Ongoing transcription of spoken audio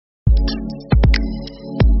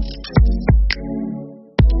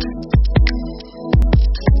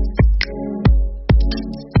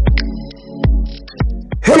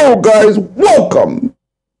Hello, guys. Welcome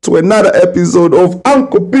to another episode of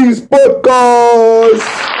Uncle P's podcast.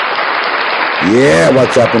 Yeah,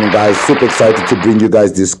 what's happening, guys? Super excited to bring you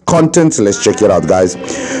guys this content. So let's check it out, guys.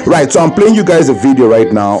 Right, so I'm playing you guys a video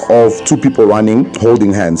right now of two people running,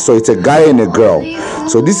 holding hands. So it's a guy and a girl.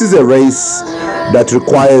 So this is a race that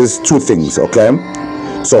requires two things, okay?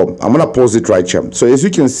 So I'm gonna pause it right here. So as you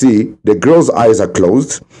can see, the girl's eyes are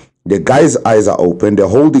closed. The guy's eyes are open. They're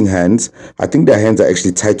holding hands. I think their hands are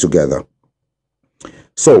actually tied together.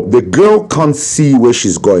 So the girl can't see where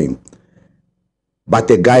she's going, but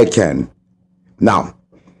the guy can. Now,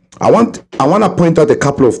 I want to point out a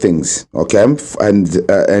couple of things, okay?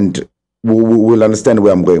 And we'll understand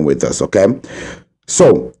where I'm going with this, okay?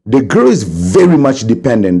 So the girl is very much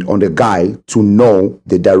dependent on the guy to know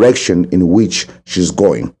the direction in which she's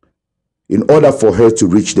going in order for her to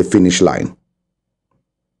reach the finish line.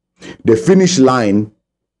 The finish line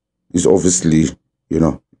is obviously,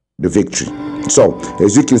 the victory. So,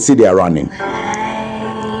 as you can see, they are running.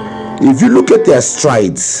 If you look at their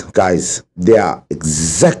strides, guys, they are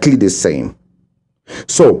exactly the same.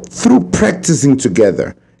 So, through practicing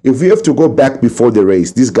together, if we have to go back before the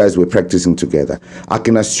race, these guys were practicing together. I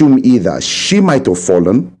can assume either she might have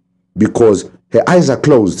fallen because her eyes are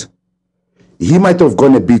closed. He might have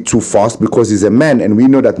gone a bit too fast because he's a man, and we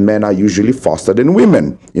know that men are usually faster than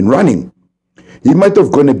women in running. He might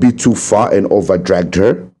have gone a bit too far and over-dragged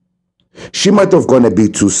her. She might have gone a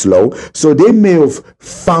bit too slow. So they may have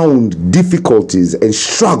found difficulties and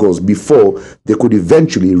struggles before they could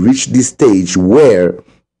eventually reach this stage where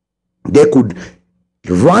they could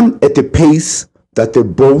run at a pace that they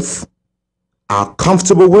both are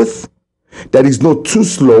comfortable with, that is not too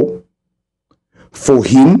slow for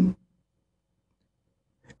him,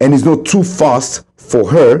 and it's not too fast for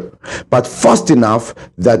her, but fast enough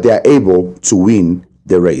that they are able to win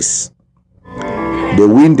the race. They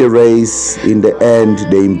win the race. In the end,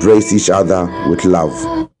 they embrace each other with love.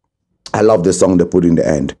 I love the song they put in the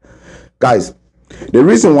end. Guys, the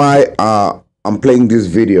reason why I'm playing this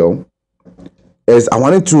video is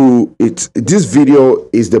this video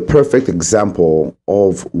is the perfect example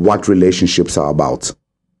of what relationships are about.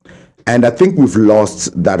 And I think we've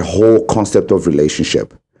lost that whole concept of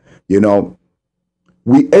relationship.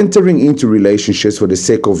 We entering into relationships for the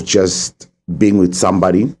sake of just being with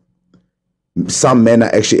somebody. Some men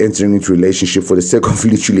are actually entering into relationship for the sake of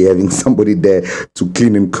literally having somebody there to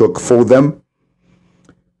clean and cook for them.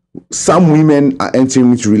 Some women are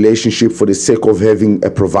entering into relationship for the sake of having a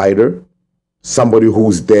provider, somebody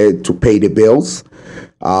who's there to pay the bills,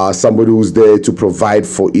 somebody who's there to provide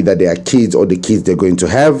for either their kids or the kids they're going to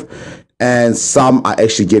have. And some are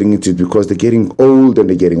actually getting into it because they're getting old and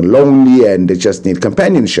they're getting lonely and they just need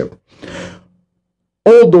companionship.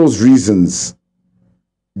 All those reasons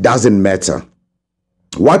doesn't matter.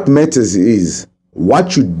 What matters is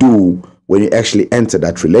what you do when you actually enter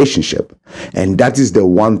that relationship. And that is the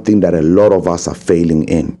one thing that a lot of us are failing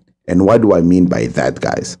in. And what do I mean by that,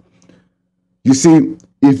 guys? You see,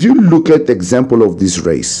 if you look at the example of this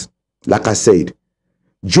race, like I said,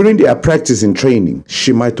 during their practice and training,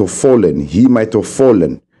 she might have fallen, he might have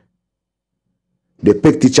fallen. They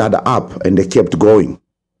picked each other up and they kept going.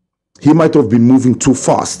 He might have been moving too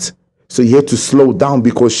fast, so he had to slow down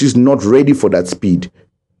because she's not ready for that speed.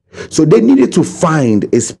 So they needed to find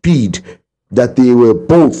a speed that they were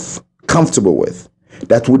both comfortable with,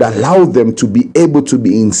 that would allow them to be able to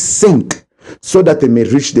be in sync so that they may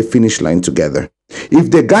reach the finish line together.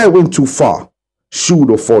 If the guy went too far, she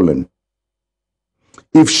would have fallen.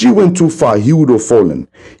 If she went too far, he would have fallen.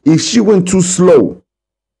 If she went too slow,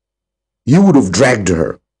 he would have dragged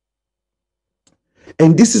her.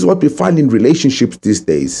 And this is what we find in relationships these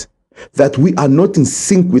days, that we are not in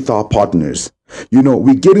sync with our partners.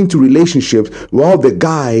 We get into relationships while the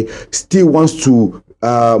guy still wants to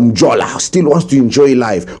jola, still wants to enjoy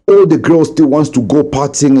life, or the girl still wants to go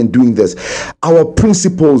partying and doing this. Our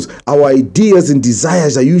principles, our ideas and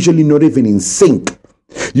desires are usually not even in sync.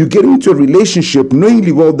 You get into a relationship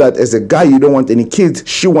knowingly well that as a guy you don't want any kids,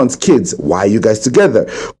 she wants kids. Why are you guys together?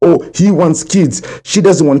 Oh, he wants kids, she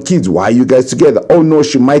doesn't want kids. Why are you guys together? Oh no,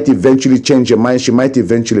 she might eventually change her mind, she might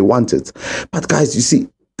eventually want it. But guys, you see,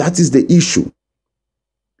 that is the issue.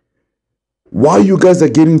 While you guys are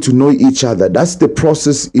getting to know each other, that's the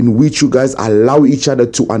process in which you guys allow each other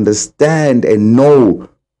to understand and know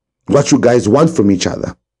what you guys want from each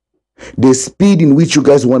other. The speed in which you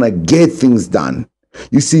guys want to get things done.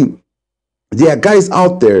 You see, there are guys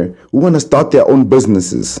out there who want to start their own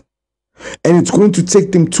businesses, and it's going to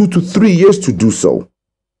take them 2 to 3 years to do so.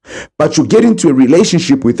 But you get into a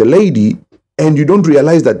relationship with a lady And you don't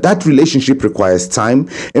realize that that relationship requires time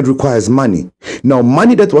and requires money. Now,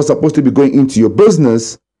 money that was supposed to be going into your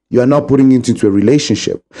business, you are now putting it into a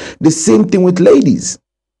relationship. The same thing with ladies.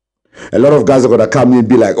 A lot of guys are going to come in and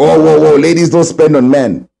be like, oh, whoa, ladies don't spend on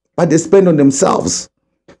men. But they spend on themselves.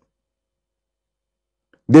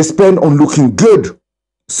 They spend on looking good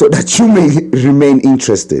so that you may remain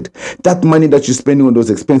interested. That money that you're spending on those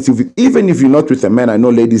expensive, even if you're not with a man, I know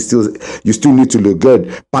ladies you still need to look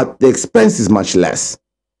good, but the expense is much less.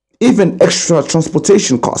 Even extra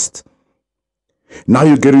transportation cost. Now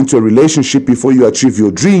you get into a relationship before you achieve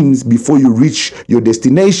your dreams, before you reach your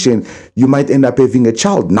destination, you might end up having a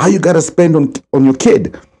child. Now you got to spend on your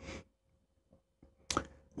kid.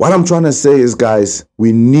 What I'm trying to say is, guys,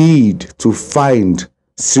 we need to find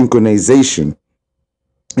synchronization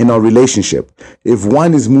in our relationship. If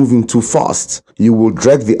one is moving too fast, you will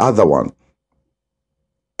drag the other one.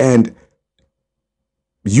 And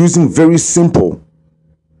using very simple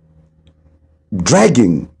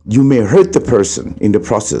dragging, you may hurt the person in the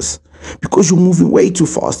process because you're moving way too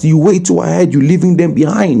fast. You're way too ahead. You're leaving them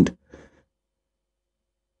behind.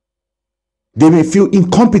 They may feel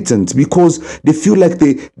incompetent because they feel like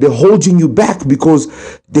they're holding you back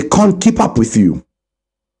because they can't keep up with you.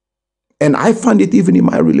 And I find it even in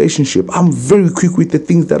my relationship. I'm very quick with the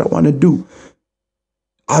things that I want to do.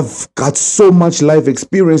 I've got so much life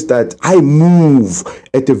experience that I move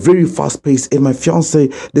at a very fast pace. And my fiance,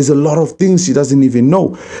 there's a lot of things she doesn't even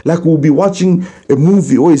know. Like we'll be watching a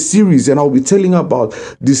movie or a series and I'll be telling her about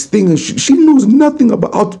this thing and she knows nothing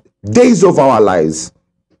about days of our lives.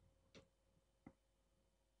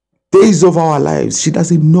 Days of Our Lives. She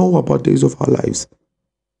doesn't know about Days of Our Lives.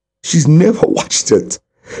 She's never watched it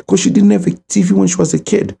because she didn't have a TV when she was a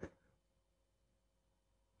kid.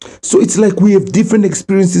 So it's like we have different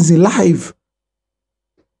experiences in life.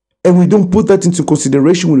 And we don't put that into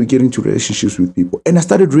consideration when we get into relationships with people. And I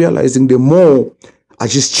started realizing the more I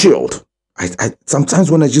just chilled. I sometimes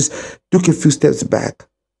when I just took a few steps back,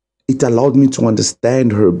 it allowed me to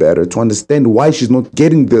understand her better, to understand why she's not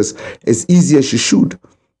getting this as easy as she should.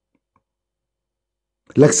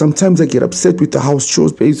 Like sometimes I get upset with the house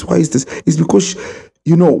chores, babes. Why is this? It's because,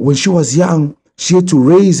 when she was young, she had to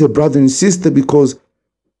raise her brother and sister because,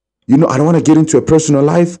 I don't want to get into her personal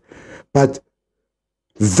life, but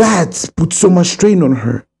that put so much strain on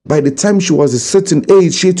her. By the time she was a certain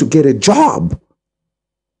age, she had to get a job.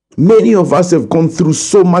 Many of us have gone through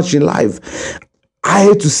so much in life. I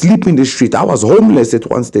had to sleep in the street. I was homeless at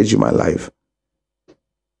one stage in my life.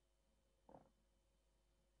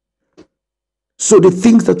 So the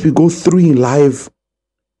things that we go through in life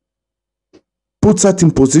puts us in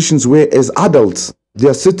positions where as adults, there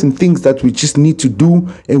are certain things that we just need to do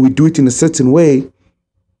and we do it in a certain way.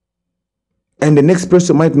 And the next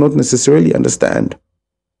person might not necessarily understand.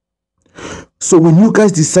 So when you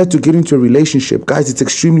guys decide to get into a relationship, guys, it's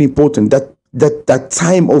extremely important that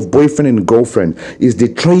time of boyfriend and girlfriend is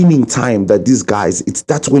the training time that these guys,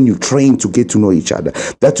 that's when you train to get to know each other.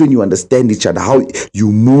 That's when you understand each other, how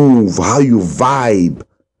you move, how you vibe,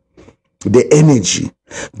 the energy.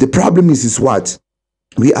 The problem is what?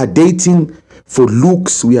 We are dating for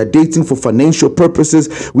looks, we are dating for financial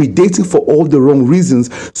purposes, we're dating for all the wrong reasons.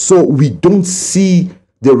 So we don't see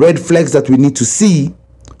the red flags that we need to see,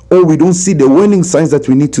 or we don't see the warning signs that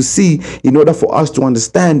we need to see in order for us to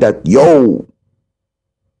understand that,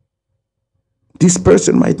 this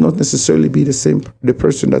person might not necessarily be the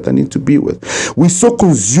person that I need to be with. We're so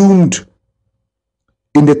consumed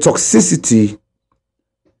in the toxicity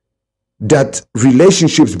that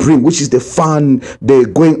relationships bring, which is the fun, the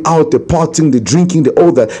going out, the partying, the drinking,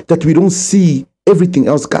 all that we don't see everything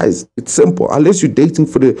else, guys. It's simple. Unless you're dating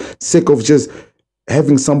for the sake of just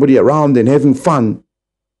having somebody around and having fun.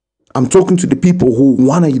 I'm talking to the people who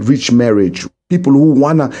want to reach marriage, people who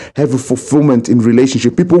want to have a fulfillment in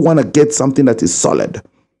relationship, people who want to get something that is solid.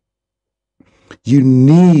 You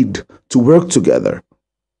need to work together.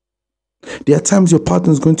 There are times your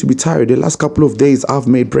partner is going to be tired. The last couple of days, I've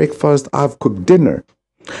made breakfast, I've cooked dinner.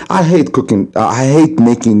 I hate cooking. I hate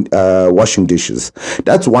making, washing dishes.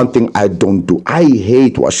 That's one thing I don't do. I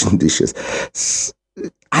hate washing dishes.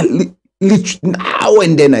 Now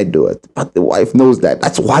and then I do it, but the wife knows that.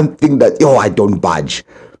 That's one thing that I don't budge.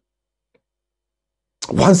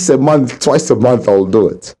 Once a month, twice a month, I'll do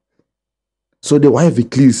it. So the wife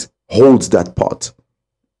at least holds that pot.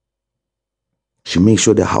 She makes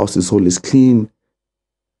sure the house is always clean.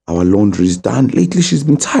 Our laundry is done. Lately, she's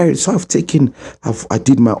been tired, so I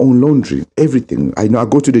did my own laundry, everything. I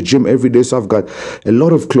go to the gym every day, so I've got a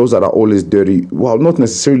lot of clothes that are always dirty. Well, not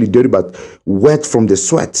necessarily dirty, but wet from the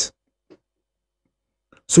sweat.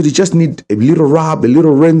 So they just need a little rub, a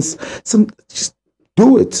little rinse. Just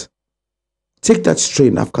do it. Take that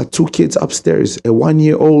strain. I've got 2 kids upstairs, a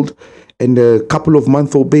 1-year-old and a couple of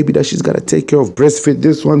month-old baby that she's got to take care of, breastfeed.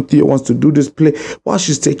 This one, Theo wants to do this play while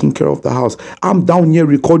she's taking care of the house. I'm down here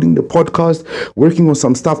recording the podcast, working on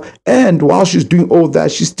some stuff. And while she's doing all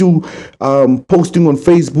that, she's still posting on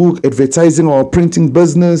Facebook, advertising our printing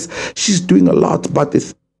business. She's doing a lot.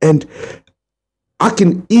 And I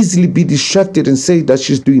can easily be distracted and say that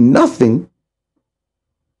she's doing nothing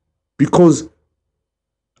because,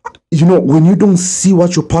 you know, when you don't see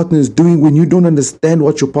what your partner is doing, when you don't understand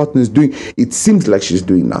what your partner is doing, it seems like she's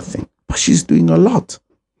doing nothing, but she's doing a lot.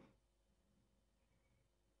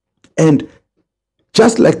 And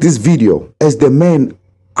just like this video, as the man,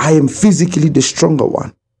 I am physically the stronger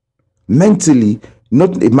one. Mentally,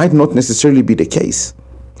 it might not necessarily be the case.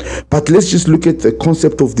 But let's just look at the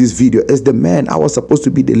concept of this video. As the man, I was supposed to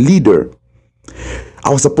be the leader. I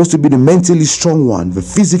was supposed to be the mentally strong one, the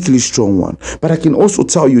physically strong one. But I can also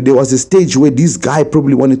tell you there was a stage where this guy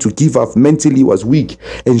probably wanted to give up, mentally was weak.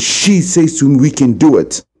 And she says to him, we can do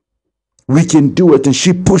it. We can do it. And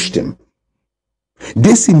she pushed him.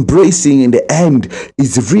 This embracing in the end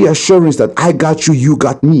is reassurance that I got you, you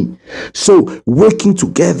got me. So working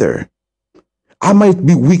together, I might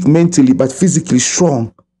be weak mentally, but physically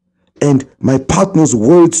strong. And my partner's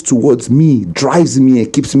words towards me drives me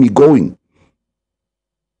and keeps me going.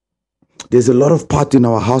 There's a lot of part in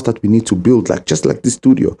our house that we need to build, just like this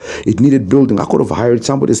studio. It needed building. I could have hired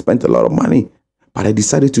somebody, spent a lot of money, but I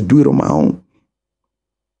decided to do it on my own.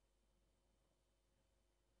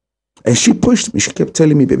 And she pushed me. She kept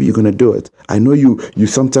telling me, baby, you're going to do it. I know you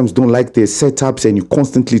sometimes don't like the setups and you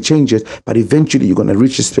constantly change it, but eventually you're going to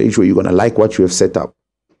reach a stage where you're going to like what you have set up.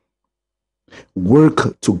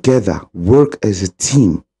 Work together. Work as a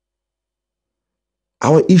team.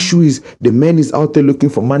 Our issue is the man is out there looking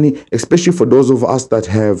for money, especially for those of us that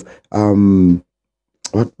have,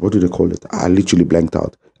 what do they call it? I literally blanked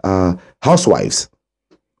out. Housewives,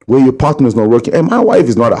 where your partner is not working. And my wife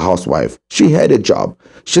is not a housewife. She had a job.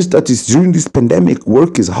 Just that during this pandemic,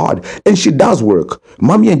 work is hard. And she does work.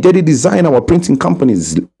 Mommy and Daddy design our printing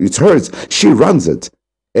companies. It's hers. She runs it.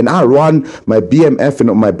 And I run my BMF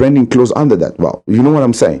and my branding clothes under that. Well, you know what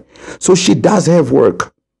I'm saying? So she does have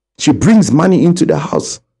work. She brings money into the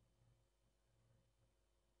house.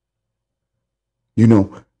 You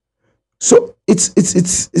know. So it's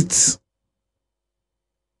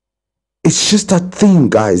just that thing,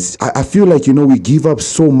 guys. I feel like, you know, we give up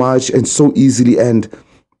so much and so easily, and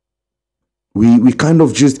we kind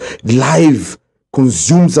of just life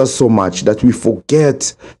consumes us so much that we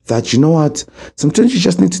forget that, you know what, sometimes you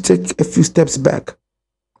just need to take a few steps back.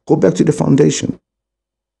 Go back to the foundation.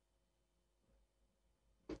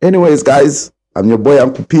 Anyways, guys, I'm your boy,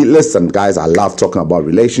 Uncle Pete. Listen, guys, I love talking about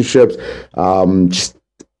relationships. I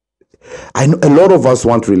know a lot of us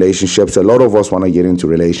want relationships. A lot of us want to get into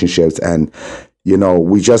relationships, and you know,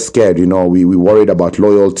 we're just scared. You know, we worried about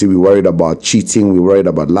loyalty. We worried about cheating. We worried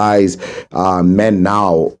about lies. Men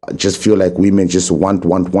now just feel like women just want,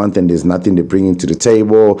 and there's nothing they bring into the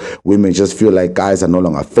table. Women just feel like guys are no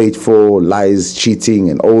longer faithful, lies, cheating,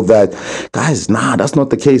 and all that. Guys, nah, that's not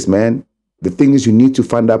the case, man. The thing is, you need to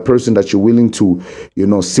find that person that you're willing to, you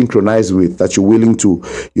know, synchronize with, that you're willing to,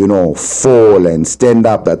 you know, fall and stand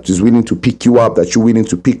up, that is willing to pick you up, that you're willing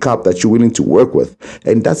to pick up, that you're willing to work with.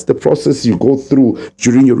 And that's the process you go through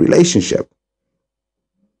during your relationship.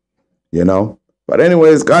 You know? But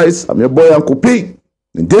anyways, guys, I'm your boy, Uncle P.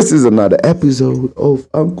 And this is another episode of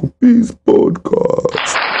Uncle P's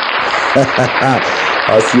podcast.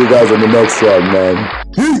 I'll see you guys on the next one, man.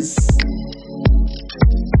 Peace.